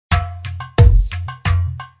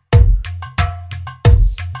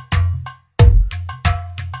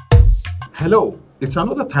Hello, it's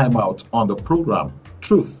another time out on the program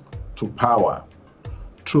Truth to Power.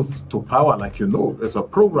 Truth to Power, like you know, is a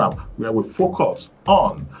program where we focus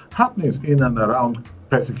on happenings in and around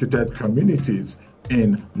persecuted communities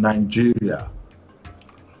in Nigeria.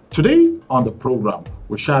 Today on the program,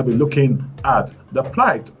 we shall be looking at the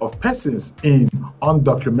plight of persons in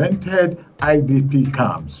undocumented IDP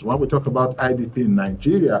camps. When we talk about IDP in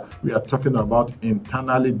Nigeria, we are talking about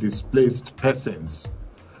internally displaced persons.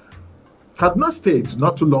 Kaduna State,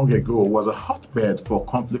 not too long ago, was a hotbed for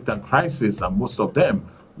conflict and crisis, and most of them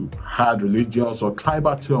had religious or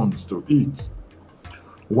tribal tones to it.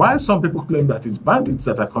 While some people claim that it's bandits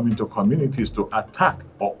that are coming to communities to attack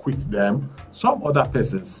or quit them, some other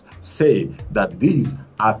persons say that these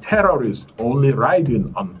are terrorists only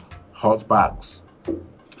riding on horsebacks.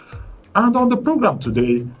 And on the program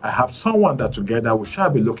today, I have someone that together we shall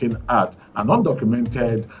be looking at an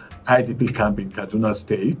undocumented IDP camp in Kaduna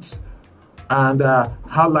State, and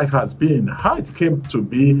how life has been, how it came to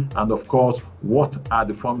be, and of course, what are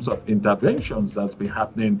the forms of interventions that's been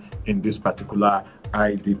happening in this particular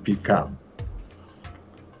IDP camp.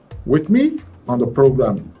 With me on the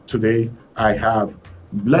program today, I have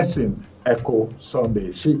Blessing Echo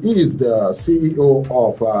Sunday. She is the CEO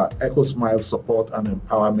of Echo Smile Support and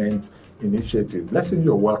Empowerment Initiative. Blessing,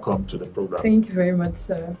 you're welcome to the program. Thank you very much,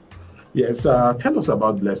 sir. Yes, tell us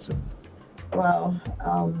about Blessing. Wow.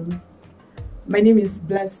 My name is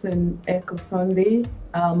Blessing Echo Sunday.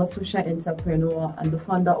 I'm a social entrepreneur and the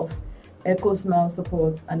founder of Echo Smile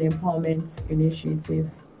Support and Empowerment Initiative,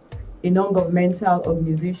 a non-governmental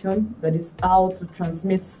organization that is out to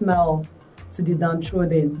transmit smile to the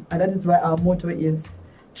downtrodden. And that is why our motto is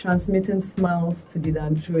transmitting smiles to the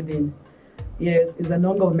downtrodden. Yes, it's a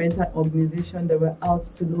non-governmental organization that we're out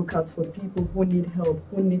to look out for people who need help,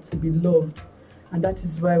 who need to be loved. And that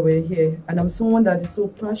is why we're here. And I'm someone that is so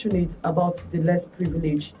passionate about the less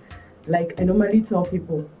privileged. Like I normally tell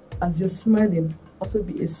people, as you're smiling, also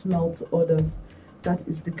be a smile to others. That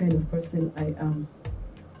is the kind of person I am.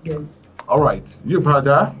 Yes. All right, you've heard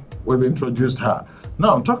her. We've introduced her.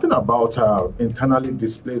 Now I'm talking about internally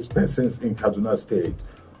displaced persons in Kaduna State.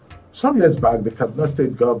 Some years back, the Kaduna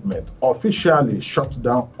State government officially shut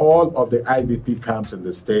down all of the IDP camps in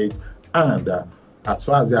the state, and as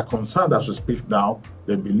far as they are concerned, as we speak now,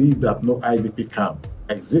 they believe that no IDP camp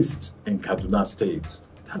exists in Kaduna State.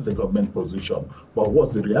 That's the government position. But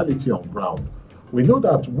what's the reality on ground? We know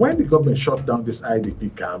that when the government shut down these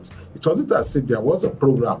IDP camps, it wasn't as if there was a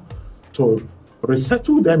program to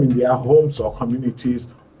resettle them in their homes or communities,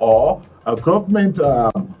 or a government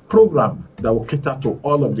program that will cater to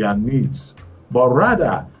all of their needs. But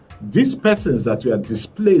rather, these persons that were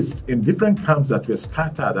displaced in different camps that were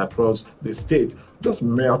scattered across the state just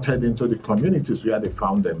melted into the communities where they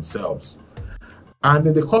found themselves. And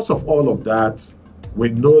in the course of all of that, we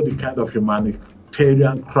know the kind of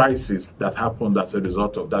humanitarian crisis that happened as a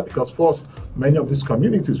result of that, because first, many of these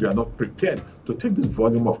communities were not prepared to take this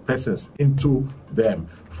volume of persons into them.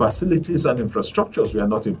 Facilities and infrastructures were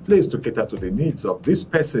not in place to cater to the needs of these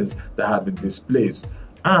persons that have been displaced.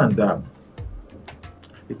 And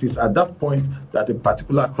it is at that point that a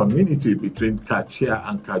particular community between Kachia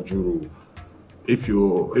and Kajuru, if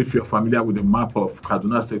you're familiar with the map of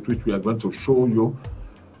Kaduna State, which we are going to show you,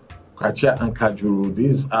 Kachia and Kajuru,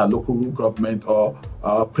 these are local government or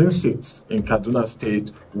precincts in Kaduna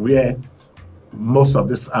State where most of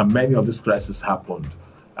this and many of these crises happened.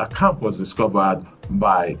 A camp was discovered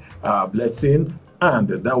by Blessing, and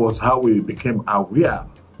that was how we became aware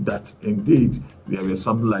that indeed there was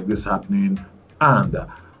something like this happening, and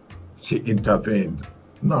she intervened.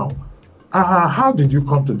 Now, how did you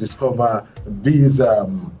come to discover these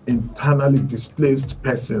internally displaced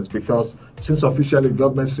persons? Because since officially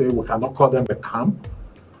government say we cannot call them a camp,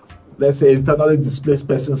 let's say internally displaced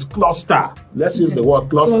persons cluster. Let's use the word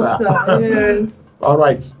cluster. Yes. All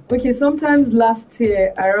right. Okay, sometimes last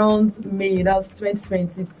year around May, that was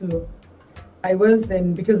 2022, I was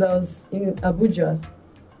because I was in Abuja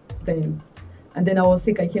then. And then I was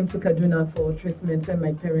sick. I came to Kaduna for treatment when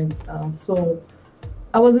my parents are. So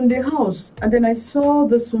I was in the house, and then I saw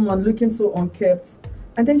this woman looking so unkept.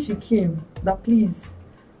 And then she came that please,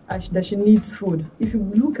 that she needs food. If you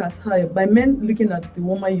look at her, by men looking at the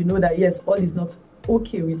woman, you know that yes, all is not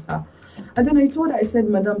okay with her. And then I told her, I said,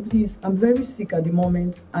 Madam, please, I'm very sick at the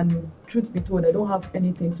moment, and truth be told, I don't have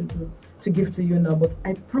anything to give to you now, but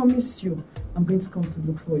I promise you, I'm going to come to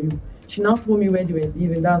look for you. She now told me where they were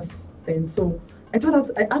living. That's then. So I told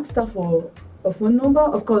her, I asked her for a phone number.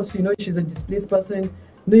 Of course, you know, she's a displaced person,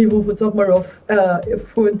 no even for talk more of a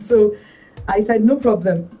phone. So I said, no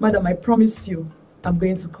problem, madam, I promise you, I'm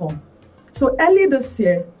going to come. So early this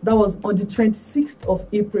year, that was on the 26th of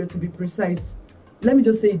April to be precise. Let me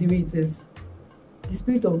just say it the way it is. The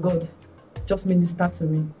Spirit of God just ministered to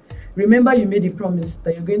me. Remember, you made a promise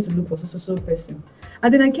that you're going to look for so person.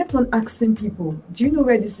 And then I kept on asking people, do you know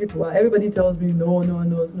where these people are? Everybody tells me, no.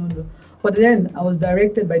 But then I was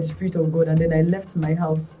directed by the Spirit of God, and then I left my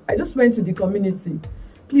house. I just went to the community.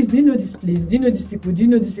 Please, do you know this place? Do you know these people? Do you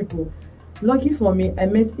know these people? Lucky for me, I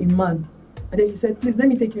met a man. And then he said, please, let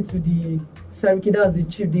me take you to the Sariki, that was the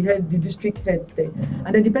chief, the head, the district head there. Mm-hmm.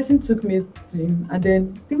 And then the person took me to him. And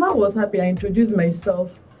then the man was happy. I introduced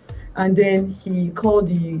myself. And then he called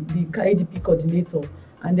the IDP coordinator.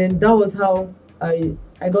 And then that was how I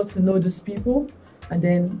got to know those people. And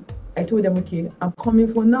then I told them, okay, I'm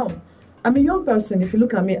coming for now. I'm a young person. If you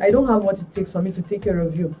look at me, I don't have what it takes for me to take care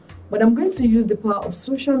of you. But I'm going to use the power of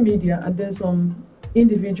social media and then some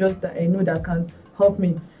individuals that I know that can help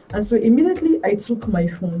me. And so immediately I took my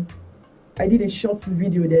phone. I did a short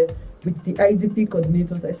video there with the IDP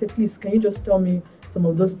coordinators. I said, please, can you just tell me some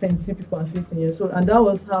of those things you people are facing here? So, and that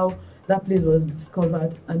was how that place was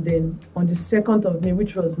discovered. And then on the 2nd of May,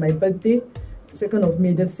 which was my birthday, 2nd of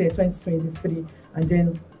May this year, 2023, and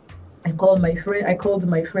then I called my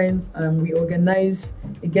friends, and we organized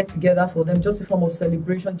a get-together for them, just a form of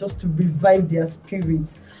celebration, just to revive their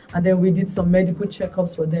spirits. And then we did some medical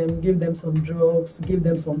checkups for them, gave them some drugs, gave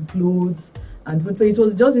them some clothes and food. So it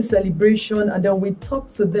was just a celebration, and then we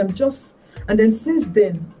talked to them and then since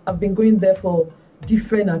then, I've been going there for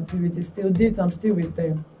different activities. Till date, I'm still with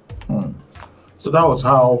them. So that was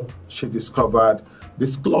how she discovered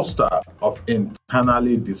this cluster of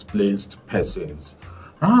internally displaced persons.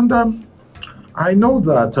 And I know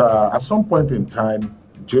that at some point in time,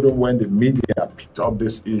 during when the media picked up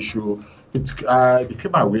this issue, it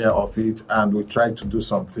became aware of it, and we tried to do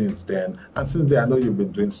some things then. And since then, I know you've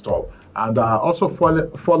been doing stuff. And also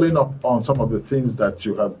following up on some of the things that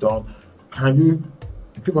you have done, can you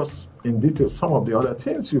give us in detail some of the other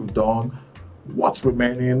things you've done, what's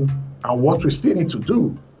remaining, and what we still need to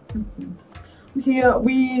do? Here,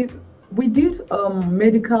 we did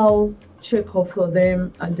medical checkup for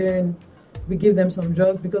them, and then we gave them some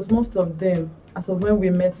drugs, because most of them, as of when we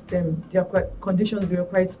met them, their conditions were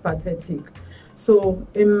quite pathetic. So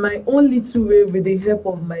in my own little way, with the help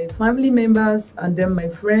of my family members and then my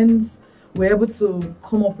friends, we were able to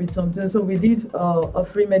come up with something. So we did a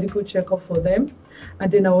free medical checkup for them. And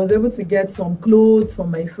then I was able to get some clothes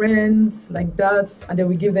from my friends like that. And then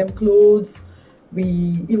we gave them clothes.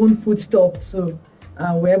 We even food stuff. So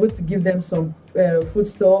we're able to give them some food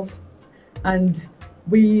stuff. And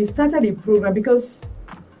we started a program because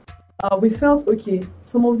we felt, okay,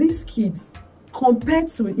 some of these kids, compared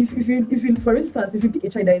to, if you, for instance, if you pick a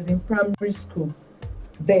child that is in primary school,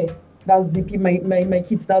 that's my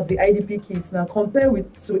kids, that's the IDP kids. Now compare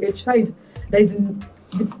to a child that is in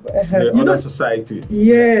the other society.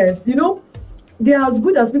 Yes, they are as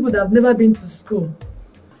good as people that have never been to school.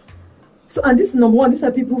 So, and this is number one, these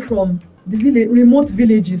are people from the remote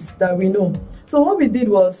villages that we know. So what we did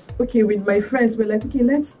was, okay, with my friends, we're like, okay,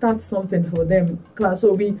 let's start something for them, class.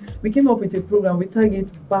 So we came up with a program, we target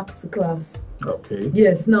back to class. Okay.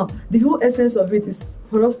 Yes, now, the whole essence of it is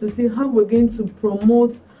for us to see how we're going to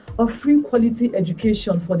promote a free quality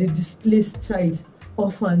education for the displaced child,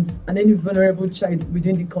 orphans, and any vulnerable child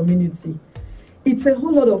within the community. It's a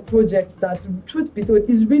whole lot of projects that, truth be told,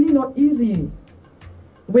 is really not easy.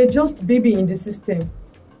 We're just baby in the system.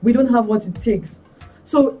 We don't have what it takes.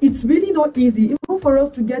 So it's really not easy, even for us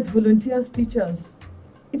to get volunteers, teachers.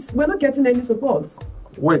 We're not getting any support.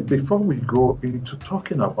 Wait, before we go into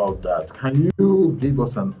talking about that, can you give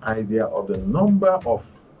us an idea of the number of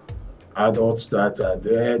adults that are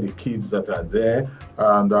there, the kids that are there,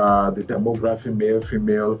 and the demography, male,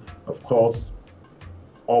 female, of course,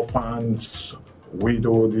 orphans,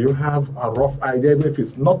 widow? Do you have a rough idea? If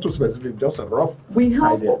it's not too specific, just a rough We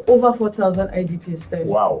have idea. over 4,000 IDPs there.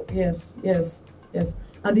 Wow. Yes.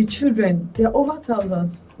 And the children, there are over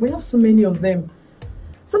thousands. We have so many of them.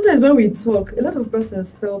 Sometimes when we talk, a lot of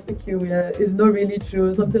persons felt, okay, it's not really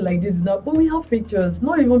true, something like this is not. But we have pictures,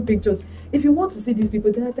 not even pictures. If you want to see these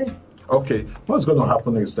people, they're there. Okay, what's going to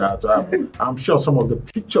happen is that I'm sure some of the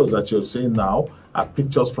pictures that you're seeing now are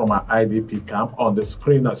pictures from our IDP camp. On the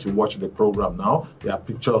screen as you watch the program now, there are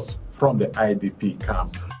pictures from the IDP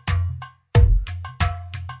camp.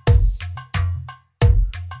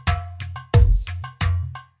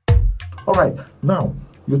 All right, now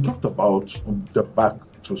you talked about the back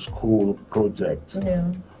to school project.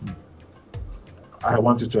 Yeah. I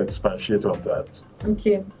want you to expatiate on that.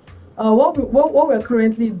 Okay. What we're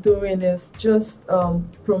currently doing is just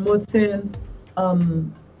promoting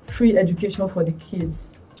free education for the kids.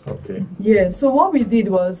 Okay. Yeah, so what we did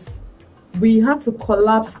was we had to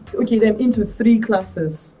collapse them into 3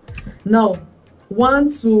 classes. Now,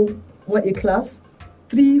 1 to a class,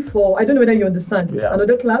 3, 4, I don't know whether you understand. Yeah.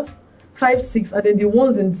 Another class, 5, 6, and then the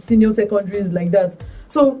ones in senior secondaries like that.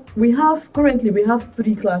 So currently we have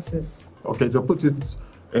 3 classes. Okay, to put it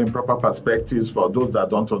in proper perspectives for those that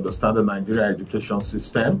don't understand the Nigerian education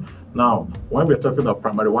system. Now, when we're talking of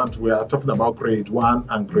primary 1, we are talking about grade 1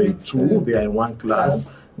 and grade 2. They are in one class.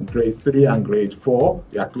 Grade 3 and grade 4,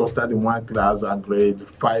 they are clustered in one class, and grade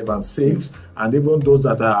 5 and 6, and even those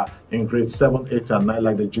that are in grade 7, 8, and 9,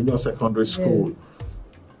 like the junior secondary school. Yes.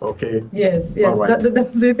 Okay. Yes. All right.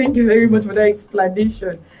 That's it. Thank you very much for that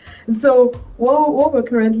explanation. So what we're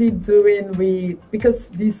currently doing, because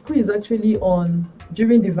the school is actually on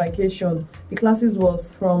during the vacation, the classes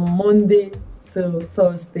was from Monday to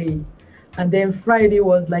Thursday, and then Friday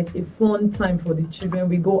was like a fun time for the children.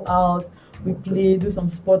 We go out, we play, do some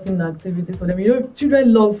sporting activities for them. You know,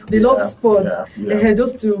 children love sports,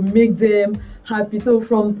 just to make them happy. So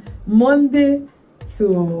from Monday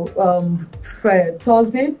to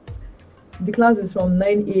Thursday, the class is from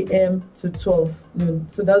 9 a.m. to 12 noon.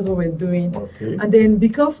 So that's what we're doing. Okay. And then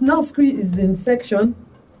because now school is in section,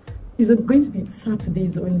 it's going to be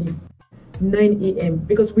Saturdays only, 9 a.m.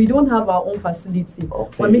 because we don't have our own facility.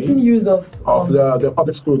 Okay. We're making use of the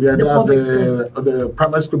public school. The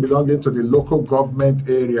primary school belonging to the local government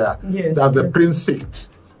area. Yes. That's the precinct.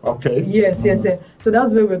 Okay. Yes. So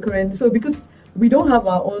that's where we're currently. So because we don't have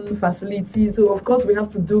our own facility, so of course we have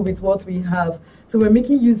to do with what we have. So we're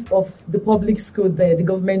making use of the public school there, the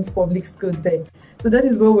government's public school there. So that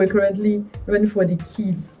is where we're currently running for the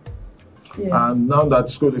kids. Yes. And now that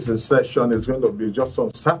school is in session, it's going to be just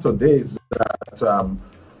on Saturdays that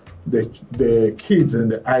the kids in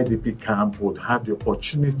the IDP camp would have the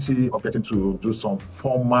opportunity of getting to do some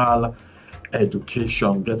formal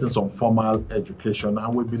education,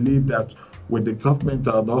 And we believe that with the government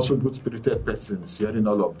and also good-spirited persons hearing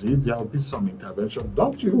all of this, there will be some intervention.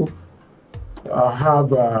 Don't you have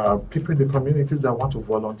people in the communities that want to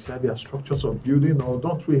volunteer their structures of building, or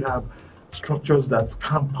don't we have structures that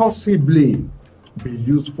can possibly be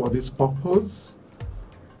used for this purpose?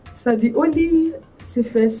 So the only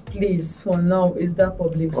safest place for now is that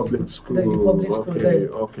public school.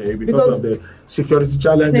 Okay, because of the security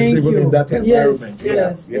challenges even in that environment.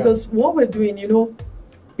 Yes. Because what we're doing,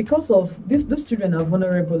 because of this, those children are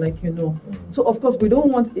vulnerable, like you know. So of course we don't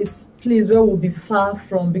want a place where we'll be far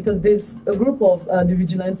from, because there's a group of the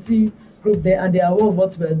vigilante group there, and they are aware of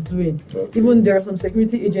what we're doing. Okay. Even there are some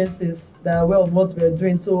security agencies that are aware of what we're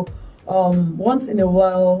doing. So once in a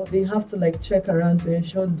while they have to check around to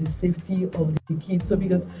ensure the safety of the kids. So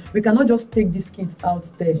because we cannot just take these kids out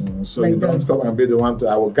there. So you don't come and be the one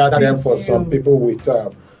I will gather them for some people with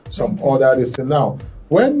some other listen. Now,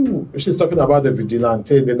 when she's talking about the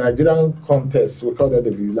vigilante, the Nigerian contest, we call them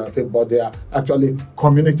the vigilante, but they are actually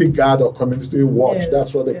community guard or community watch. Yes,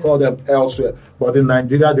 that's what they call them elsewhere. But in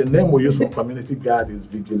Nigeria, the name we use for community guard is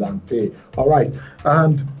vigilante. All right.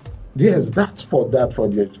 And yes, that's for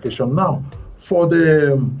the education. Now, for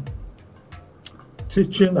the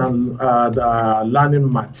teaching and the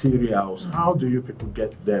learning materials, how do you people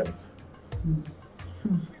get them?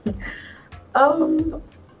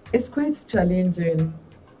 It's quite challenging.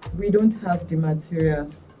 We don't have the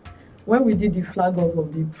materials. When we did the flag off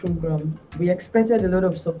of the program, we expected a lot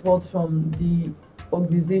of support from the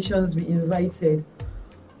organizations we invited.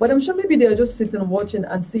 But I'm sure maybe they're just sitting watching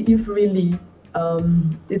and see if really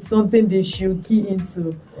it's something they should key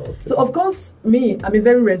into. Okay. So of course, I'm a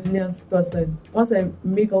very resilient person. Once I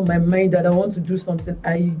make up my mind that I want to do something,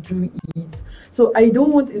 I do it. So I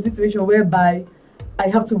don't want a situation whereby I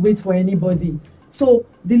have to wait for anybody. So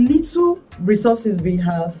the little resources we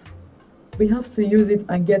have to use it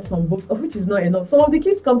and get some books, of which is not enough. Some of the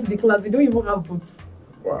kids come to the class, they don't even have books.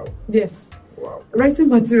 Wow. Yes. Wow. Writing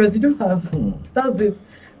materials, they don't have. That's it.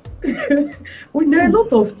 There are a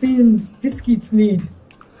lot of things these kids need.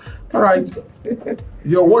 All right.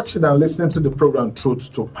 You're watching and listening to the program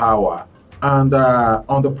Truth to Power. And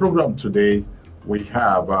on the program today, we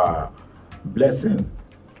have Blessing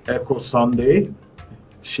Echo Sunday.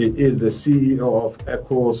 She is the CEO of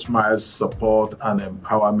Echo Smiles Support and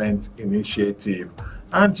Empowerment Initiative.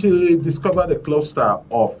 And she discovered a cluster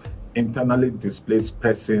of internally displaced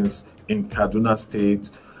persons in Kaduna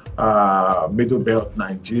State, Middle Belt,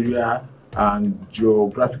 Nigeria, and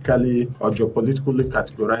geographically or geopolitically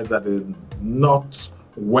categorized as the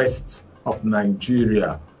northwest of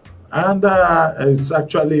Nigeria. And it's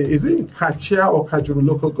actually, is it Kachia or Kajuru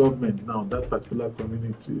local government now, that particular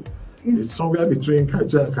community? It's somewhere between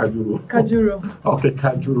Kachia and Kajuru. Kajuru. Okay,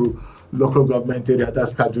 Kajuru. local government area,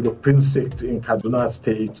 that's Kajuru Precinct in Kaduna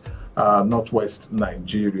State, northwest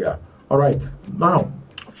Nigeria. All right, now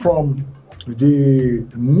from the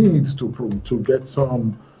need to get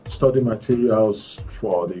some study materials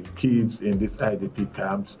for the kids in these IDP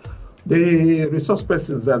camps, the resource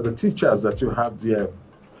persons as the teachers that you have there,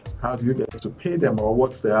 how do you get to pay them, or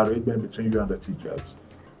what's the arrangement between you and the teachers?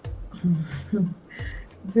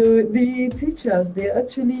 The teachers, they're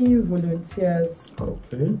actually volunteers.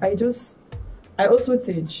 Okay. I also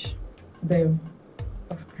teach them,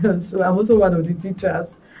 of course, so I'm also one of the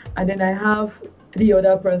teachers. And then I have 3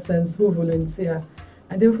 other persons who volunteer.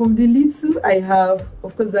 And then from the little I have,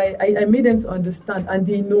 of course, I made them to understand, and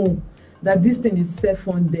they know that this thing is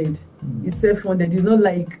self-funded. It's self-funded. It's not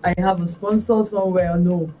like I have a sponsor somewhere,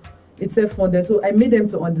 no. It's self-funded. So I made them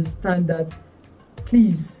to understand that,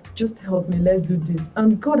 please, just help me, let's do this.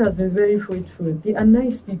 And God has been very faithful. They are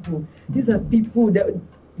nice people. These are people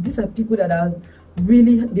that are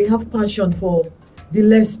really, they have passion for the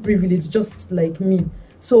less privileged, just like me.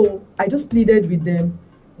 So I just pleaded with them.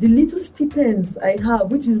 The little stipends I have,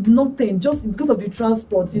 which is nothing, just because of the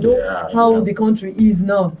transport, you know, how the country is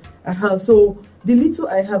now. So the little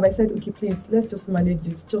I have, I said, okay, please, let's just manage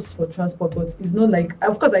it just for transport. But it's not like,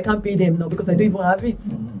 of course, I can't pay them now because I don't even have it.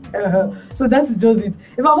 So that's just it.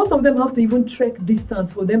 In fact, most of them have to even trek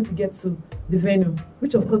distance for them to get to the venue,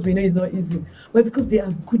 which of course we know is not easy. But because they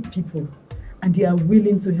are good people and they are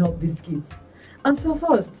willing to help these kids. And so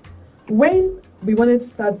first, when we wanted to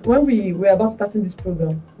start, when we were about starting this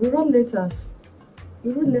program, we wrote letters.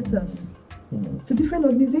 We wrote letters to different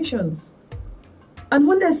organizations. And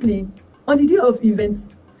honestly, on the day of events,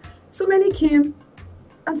 so many came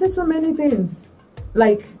and said so many things.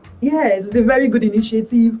 Like, yes, it's a very good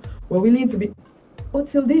initiative. We're willing to be. But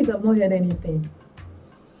till date, I've not heard anything.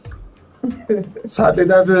 Sadly,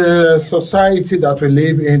 there's a society that we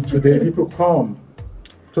live in today. People come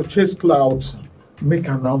to chase clouds, make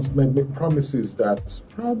announcements, make promises that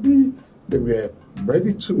probably they were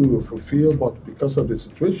ready to fulfill, but because of the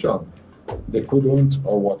situation, they couldn't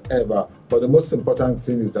or whatever. But the most important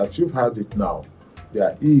thing is that you've had it now.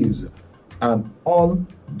 There is an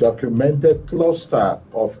undocumented cluster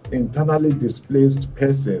of internally displaced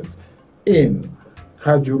persons in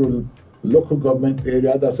Kajuru local government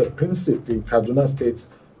area. That's a precinct in Kaduna State,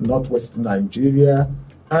 northwest Nigeria.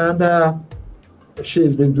 And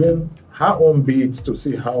she's been doing her own bit to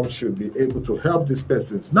see how she'll be able to help these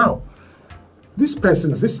persons. Now, these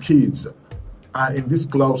persons, these kids, are in this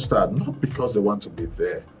cluster not because they want to be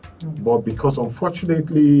there, but because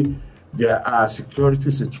unfortunately there are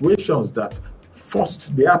security situations that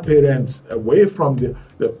forced their parents away from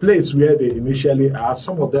the place where they initially are.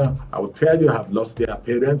 Some of them, I will tell you, have lost their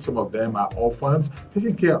parents. Some of them are orphans,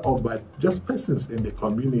 taken care of by just persons in the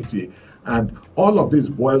community. And all of this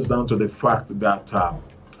boils down to the fact that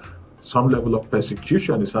some level of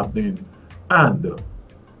persecution is happening, and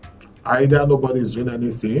either nobody is doing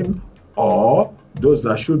anything, or those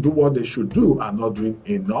that should do what they should do are not doing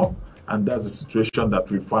enough, and that's the situation that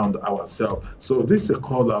we found ourselves. So this is a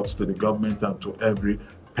call out to the government and to every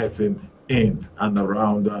person in and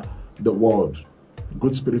around the world,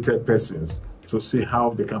 good-spirited persons, to see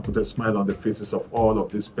how they can put a smile on the faces of all of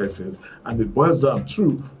these persons. And it boils down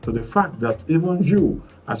to the fact that even you,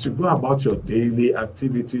 as you go about your daily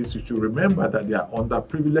activities, you should remember that they are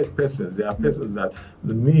underprivileged persons. They are persons that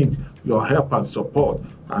need your help and support,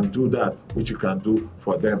 and do that which you can do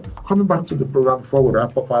for them. Coming back to the program before we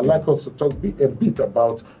wrap up, I'd like us to talk a bit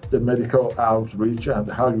about the medical outreach and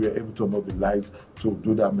how you were able to mobilize to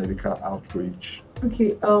do that medical outreach.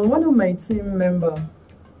 Okay, one of my team members,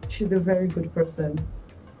 she's a very good person.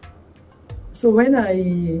 So when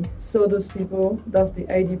I saw those people, that's the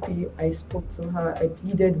IDP, I spoke to her, I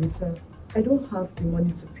pleaded with her. I don't have the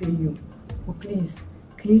money to pay you, but please,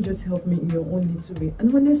 can you just help me in your own little way?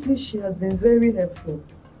 And honestly, she has been very helpful.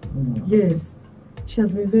 Yes, she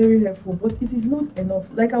has been very helpful, but it is not enough.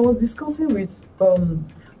 Like I was discussing with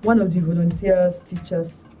one of the volunteers,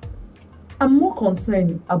 teachers, I'm more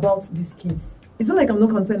concerned about these kids. It's not like I'm not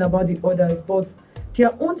concerned about the others, but their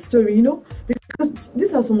own story, you know, because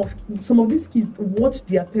these are some of these kids watch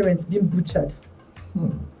their parents being butchered.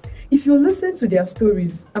 If you listen to their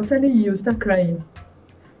stories, I'm telling you, you'll start crying.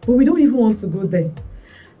 But we don't even want to go there.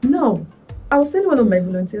 Now, I was telling one of my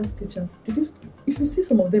volunteers teachers, if you see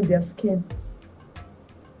some of them, their skin,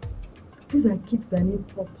 these are kids that need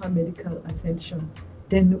proper medical attention.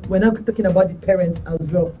 Then we're not talking about the parents as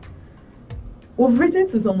well. We've written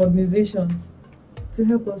to some organizations to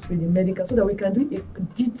help us with the medical, so that we can do a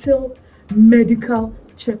detailed medical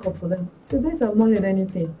checkup for them. So that I've not heard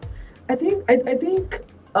anything. I think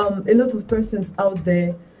a lot of persons out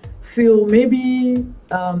there, feel maybe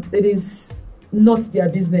it is not their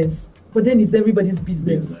business, but then it's everybody's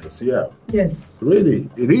business. Yeah. Yes. Really,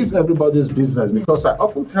 it is everybody's business, because I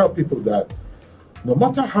often tell people that no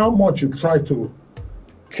matter how much you try to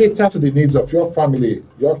cater to the needs of your family,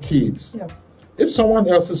 your kids, Yeah. if someone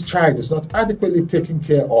else's child is not adequately taken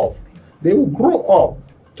care of, they will grow up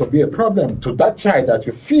to be a problem to that child that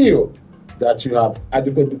you feel that you have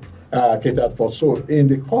adequately catered for. So in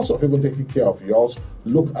the course of even taking care of yours,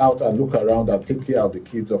 look out and look around and take care of the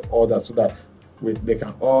kids of others, so that they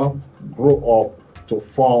can all grow up to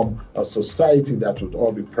form a society that would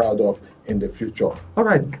all be proud of in the future. All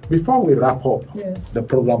right, before we wrap up the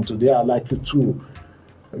program today, I'd like you to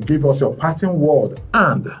give us your parting word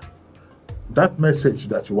and that message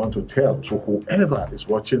that you want to tell to whoever is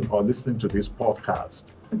watching or listening to this podcast.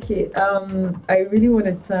 Okay, I really want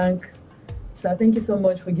to thank you so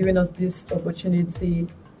much for giving us this opportunity,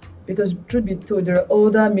 because truth be told, there are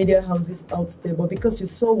other media houses out there, but because you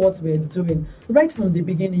saw what we're doing right from the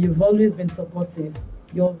beginning, you've always been supportive.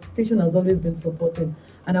 Your station has always been supportive,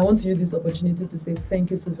 and I want to use this opportunity to say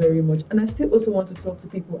thank you so very much. And I still also want to talk to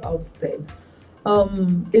people out there.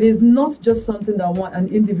 It is not just something that an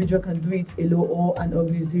individual can do it alone, or an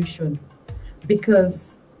organization,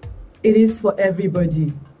 because it is for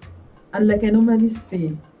everybody. And like I normally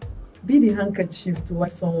say, be the handkerchief to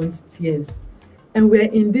wipe someone's tears. And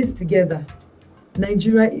we're in this together.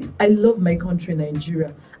 Nigeria, I love my country,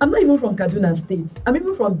 Nigeria. I'm not even from Kaduna State. I'm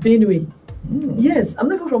even from Benue. Yes, I'm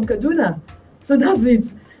not even from Kaduna. So that's it.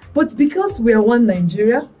 But because we are one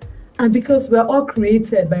Nigeria, and because we are all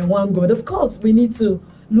created by one God, of course, we need to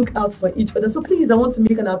look out for each other. So please, I want to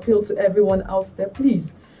make an appeal to everyone out there.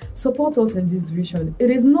 Please, support us in this vision.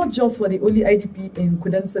 It is not just for the only IDP in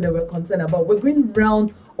Kudense that we're concerned about. We're going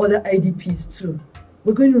around other IDPs too.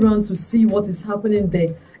 We're going around to see what is happening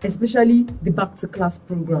there, especially the Back to Class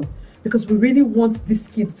program, because we really want these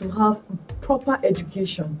kids to have proper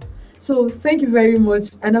education. So thank you very much,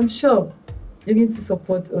 and I'm sure you're going to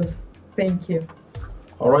support us. Thank you.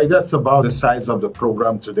 All right, that's about the size of the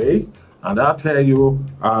program today. And I'll tell you,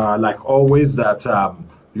 like always, that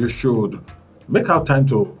you should make out time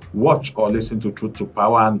to watch or listen to Truth to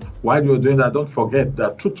Power. And while you're doing that, don't forget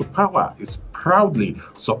that Truth to Power is proudly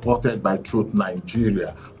supported by Truth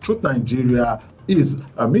Nigeria. Truth Nigeria is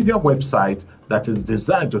a media website that is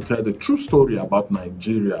designed to tell the true story about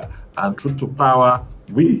Nigeria. And Truth to Power,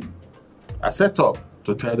 we are set up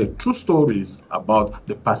to tell the true stories about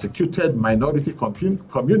the persecuted minority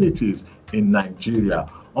communities in Nigeria.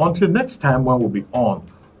 Until next time, when we'll be on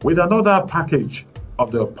with another package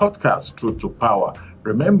of the podcast Truth to Power,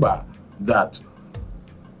 remember that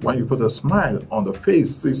when you put a smile on the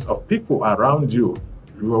faces of people around you,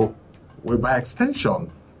 you will by extension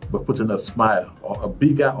be putting a smile, or a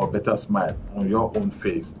bigger or better smile, on your own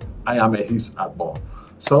face. I am Ehis Agbon.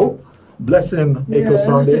 So, blessing Eco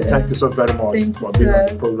Sunday. Thank you so very much for being on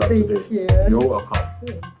the program today. You. You're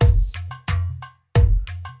welcome.